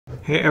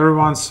Hey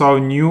everyone, so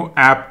new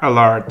app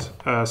alert.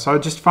 So I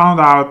just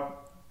found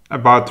out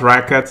about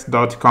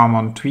Racket.com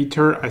on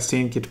Twitter. I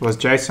think it was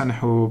Jason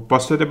who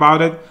posted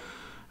about it.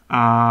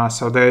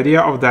 So the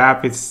idea of the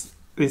app is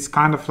it's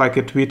kind of like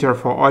a Twitter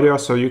for audio,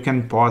 so you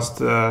can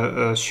post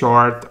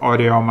short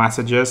audio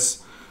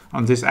messages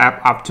on this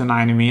app up to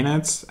 9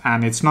 minutes,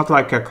 and it's not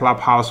like a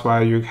Clubhouse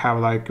where you have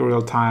like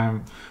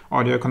real-time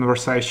audio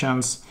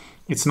conversations.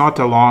 It's not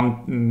a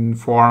long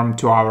form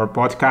 2-hour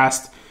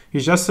podcast.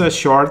 It's just a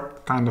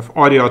short kind of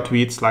audio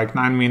tweets, like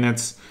 9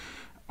 minutes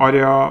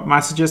audio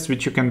messages,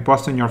 which you can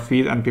post on your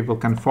feed and people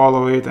can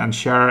follow it and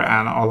share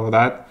and all of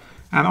that.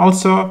 And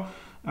also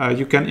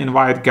you can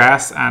invite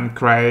guests and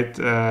create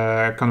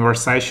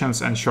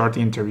conversations and short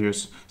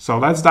interviews. So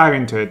let's dive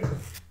into it.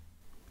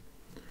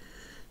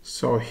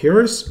 So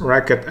here's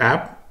Racket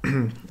app.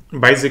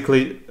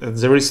 Basically,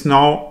 there is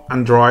no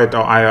Android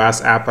or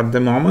iOS app at the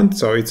moment,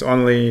 so it's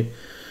only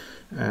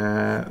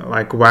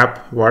like web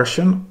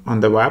version on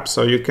the web,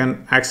 so you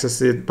can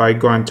access it by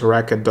going to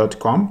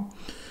Racket.com.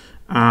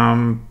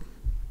 And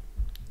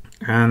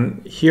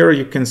here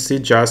you can see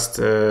just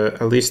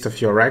a list of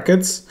your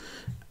rackets.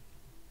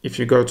 If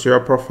you go to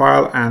your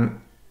profile and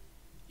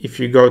if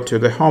you go to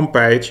the home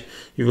page,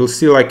 you will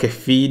see like a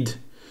feed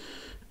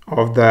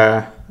of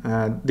the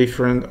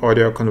different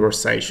audio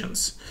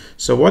conversations.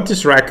 So what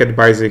is Racket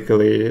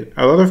basically?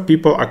 A lot of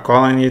people are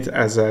calling it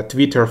as a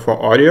Twitter for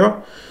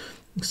audio.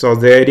 So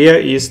the idea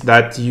is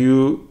that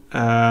you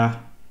can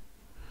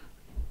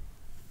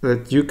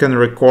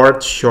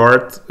record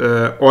short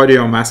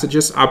audio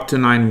messages up to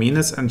 9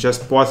 minutes and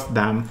just post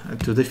them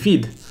to the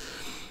feed.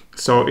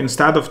 So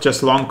instead of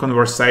just long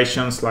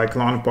conversations like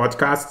long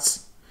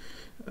podcasts,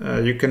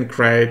 you can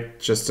create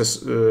just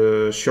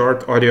a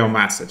short audio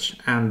message.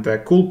 And the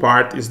cool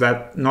part is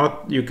that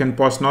you can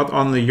post not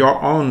only your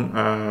own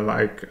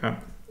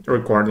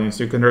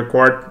recordings. You can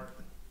record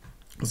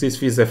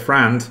this with a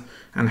friend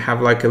and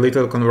have like a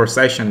little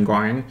conversation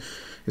going.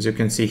 As you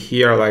can see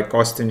here, like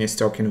Austin is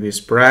talking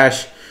with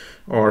Brash,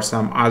 or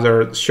some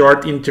other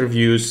short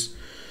interviews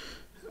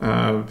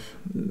up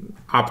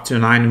to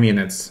 9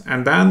 minutes.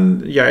 And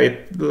then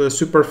it's a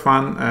super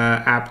fun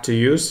app to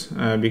use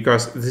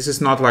because this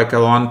is not like a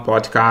long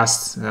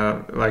podcast,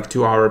 like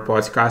 2-hour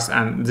podcast,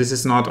 and this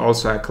is not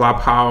also a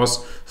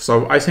Clubhouse.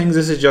 So I think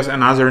this is just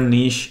another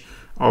niche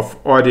of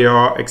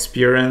audio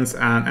experience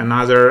and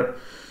another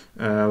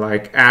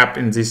like app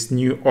in this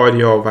new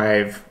audio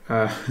wave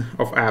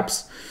of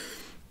apps.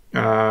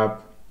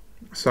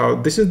 So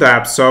this is the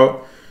app.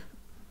 So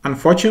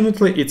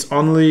unfortunately, it's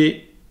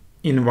only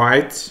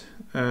invite.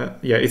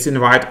 It's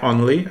invite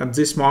only at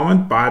this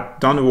moment, but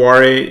don't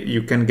worry,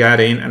 you can get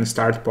in and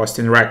start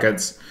posting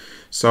records.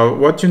 So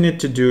what you need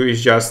to do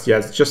is just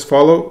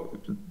follow,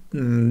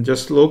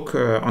 just look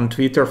on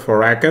Twitter for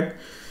Racket.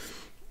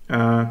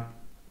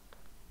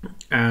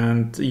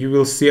 And you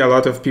will see a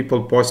lot of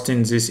people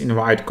posting these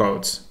invite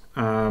codes.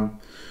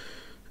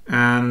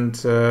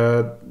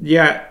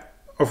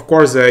 Of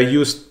course, they're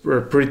used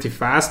pretty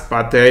fast,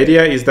 but the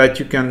idea is that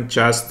you can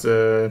just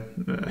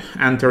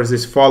enter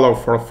this follow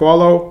for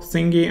follow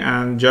thingy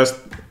and just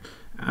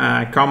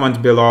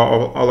comment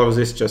below all of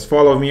this, just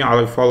follow me, I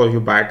will follow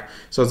you back.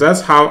 So that's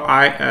how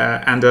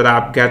I ended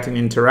up getting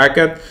into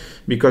Racket,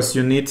 because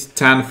you need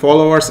 10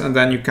 followers and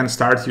then you can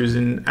start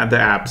using the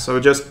app.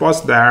 So just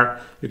post there,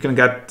 you can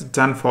get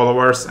 10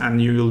 followers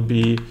and you will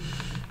be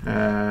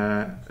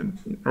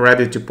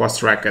ready to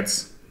post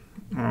records.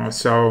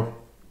 So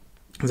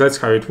that's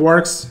how it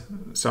works.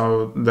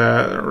 So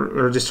the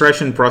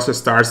registration process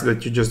starts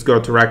that you just go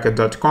to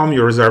Racket.com,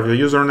 you reserve your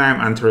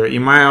username, enter your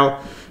email,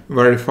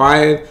 verify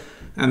it,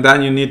 and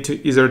then you need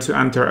to either to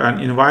enter an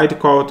invite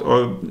code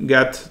or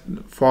get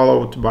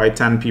followed by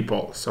 10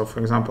 people. So for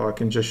example, I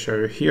can just show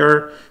you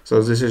here.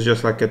 So this is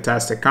just like a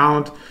test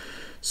account.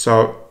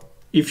 So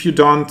if you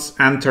don't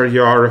enter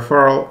your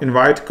referral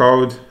invite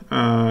code,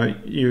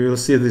 you will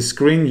see the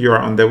screen, you're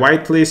on the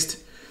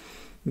whitelist,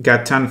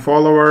 get 10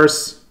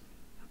 followers,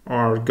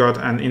 or got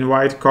an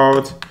invite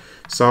code.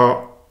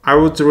 So I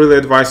would really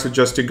advise you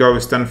just to go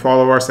with 10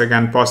 followers,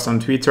 again, post on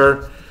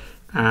Twitter,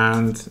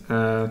 and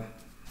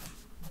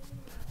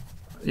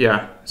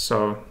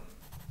so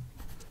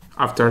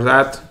after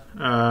that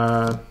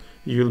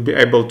you'll be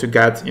able to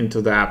get into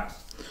the app.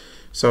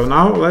 So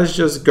now let's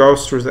just go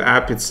through the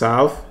app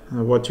itself,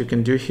 what you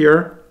can do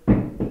here.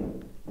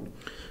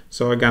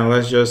 So again,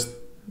 let's just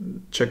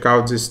check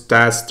out this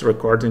test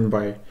recording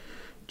by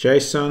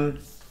Jason.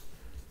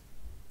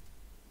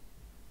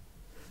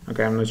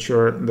 Okay, I'm not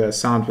sure the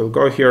sound will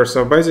go here.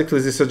 So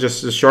basically, these are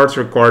just short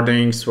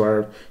recordings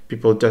where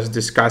people just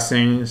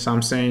discussing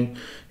something.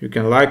 You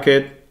can like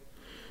it.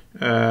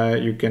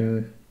 You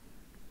can,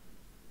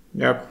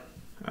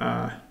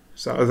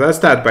 so that's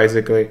that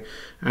basically.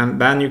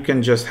 And then you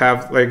can just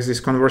have like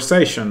this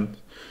conversation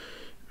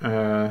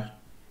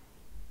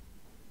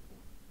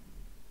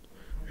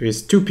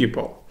with 2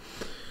 people.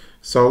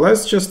 So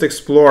let's just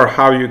explore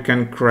how you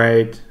can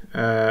create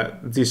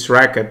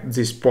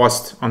this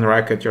post on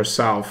Racket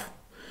yourself.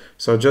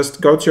 So just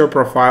go to your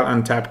profile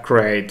and tap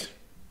create.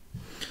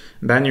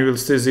 Then you will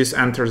see this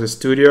enter the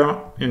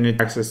studio. You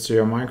need access to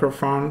your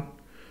microphone.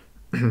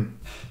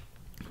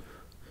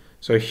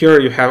 So here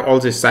you have all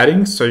these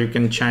settings, so you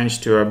can change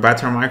to a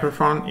better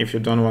microphone if you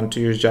don't want to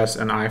use just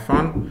an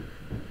iPhone.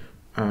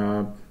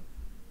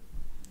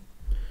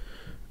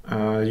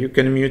 You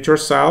can mute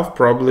yourself,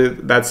 probably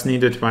that's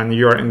needed when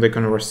you're in the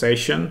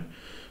conversation.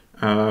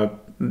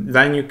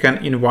 Then you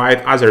can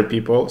invite other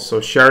people,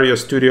 so share your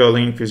studio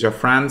link with your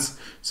friends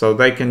so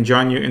they can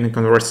join you in the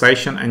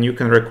conversation and you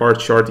can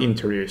record short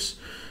interviews.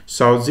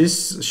 So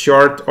these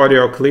short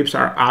audio clips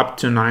are up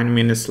to 9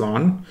 minutes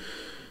long.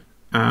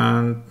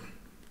 And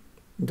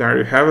there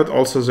you have it.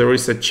 Also, there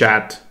is a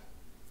chat.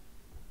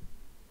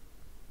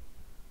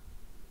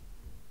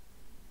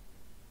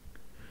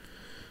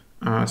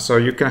 So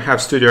you can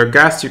have studio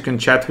guests, you can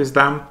chat with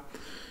them.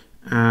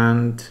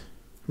 And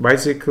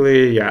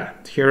basically, yeah,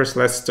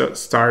 let's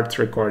start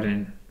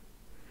recording.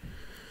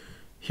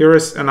 Here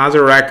is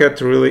another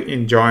Racket really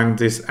enjoying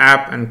this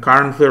app and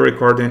currently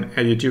recording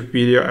a YouTube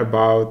video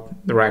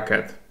about the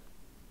Racket.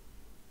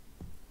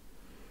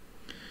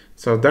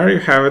 So there you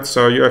have it.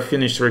 So you have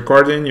finished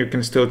recording. You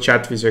can still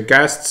chat with your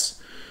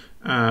guests.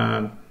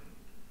 So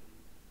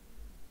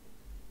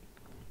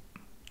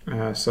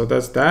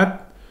that's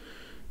that.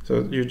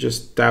 So you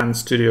just tap on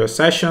studio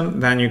session.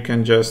 Then you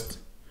can just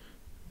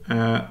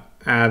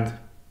add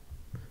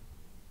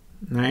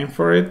name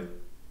for it.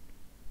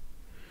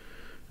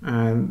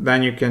 And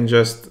then you can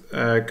just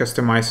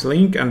customize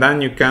link. And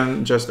then you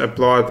can just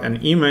upload an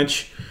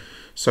image.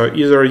 So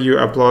either you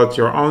upload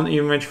your own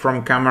image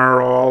from camera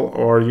roll,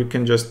 or you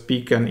can just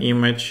pick an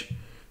image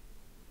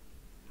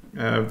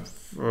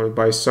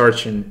by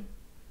searching.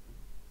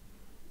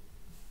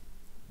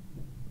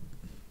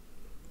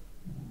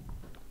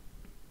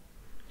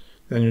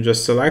 Then you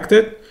just select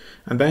it,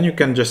 and then you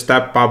can just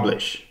tap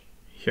publish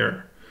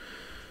here.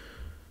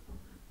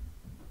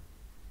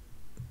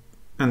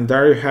 And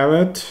there you have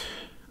it.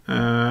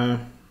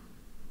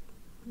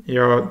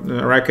 Your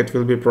Racket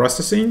will be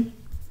processing.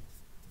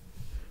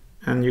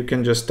 And you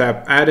can just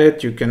tap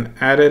edit, you can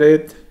edit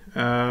it.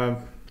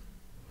 Of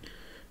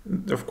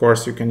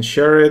course, you can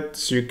share it,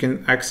 so you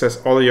can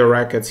access all your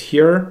Rackets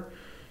here.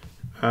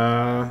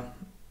 You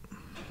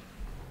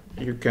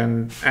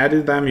can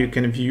edit them, you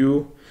can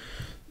view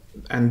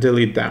and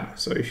delete them.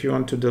 So if you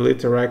want to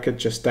delete a Racket,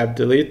 just tap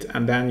delete,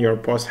 and then your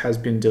post has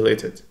been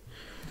deleted.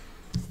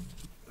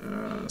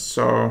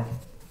 So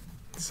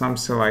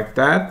something like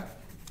that.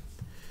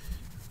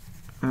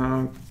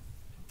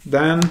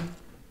 Then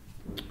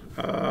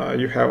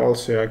you have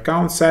also your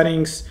account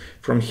settings.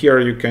 From here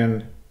you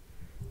can,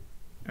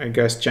 I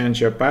guess,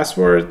 change your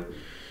password,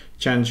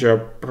 change your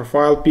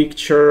profile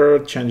picture,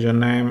 change your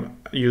name,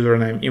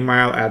 username,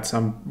 email, add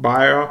some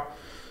bio,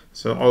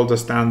 so all the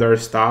standard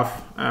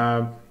stuff.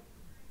 And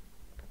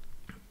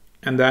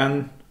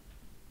then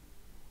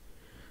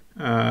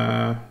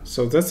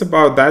so that's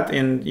about that.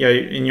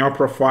 In your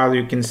profile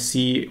you can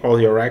see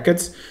all your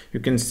Rackets, you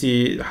can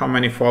see how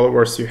many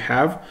followers you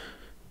have,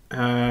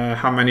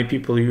 how many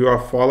people you are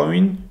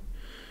following,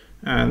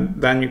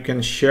 and then you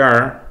can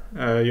share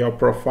your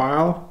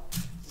profile.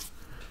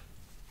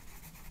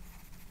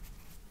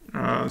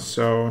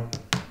 So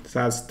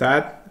that's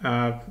that.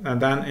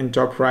 And then in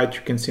top right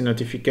you can see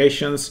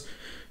notifications,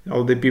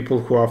 all the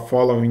people who are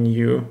following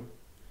you.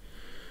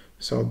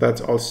 So that's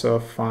also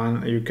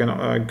fun. You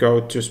can go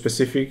to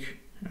specific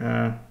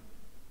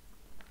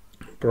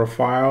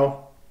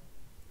profile.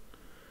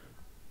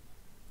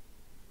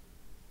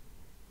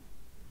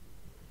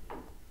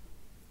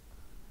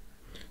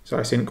 So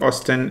I think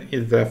Austin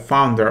is the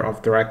founder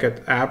of the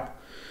Racket app.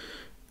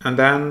 And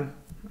then,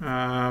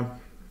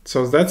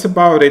 so that's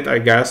about it, I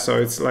guess. So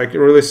it's like a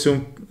really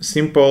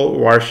simple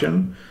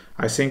version.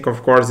 I think,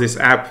 of course, this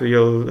app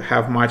will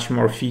have much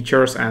more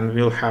features and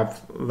will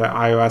have the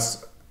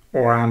iOS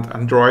or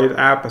Android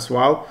app as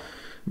well.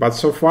 But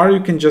so far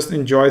you can just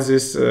enjoy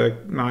this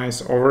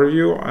nice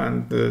overview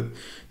and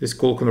these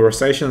cool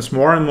conversations.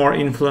 More and more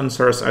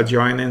influencers are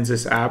joining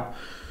this app.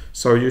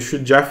 So you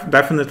should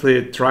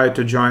definitely try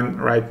to join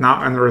right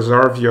now and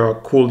reserve your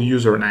cool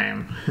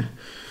username.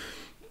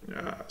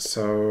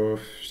 So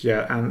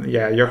yeah, and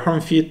yeah, your home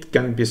feed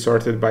can be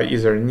sorted by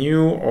either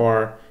new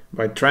or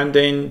by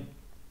trending.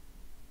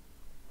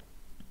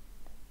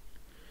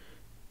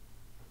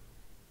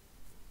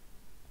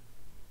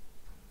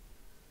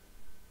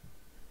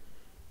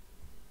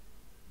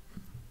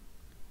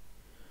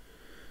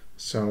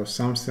 So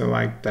something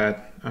like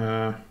that.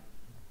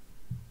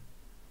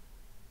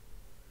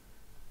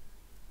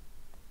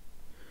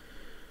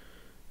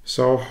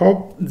 So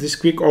hope this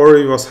quick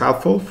overview was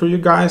helpful for you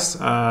guys.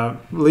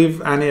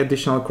 Leave any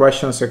additional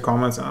questions or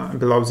comments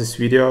below this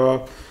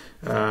video.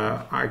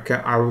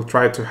 I will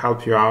try to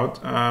help you out.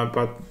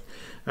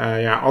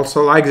 Yeah,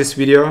 also like this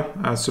video,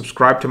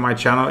 subscribe to my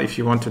channel if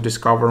you want to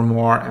discover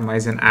more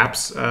amazing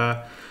apps,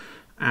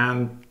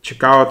 and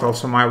check out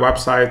also my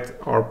website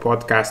or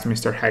podcast,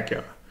 Mr.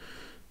 Hacker.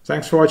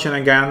 Thanks for watching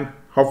again.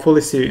 Hopefully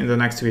see you in the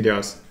next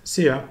videos.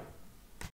 See ya.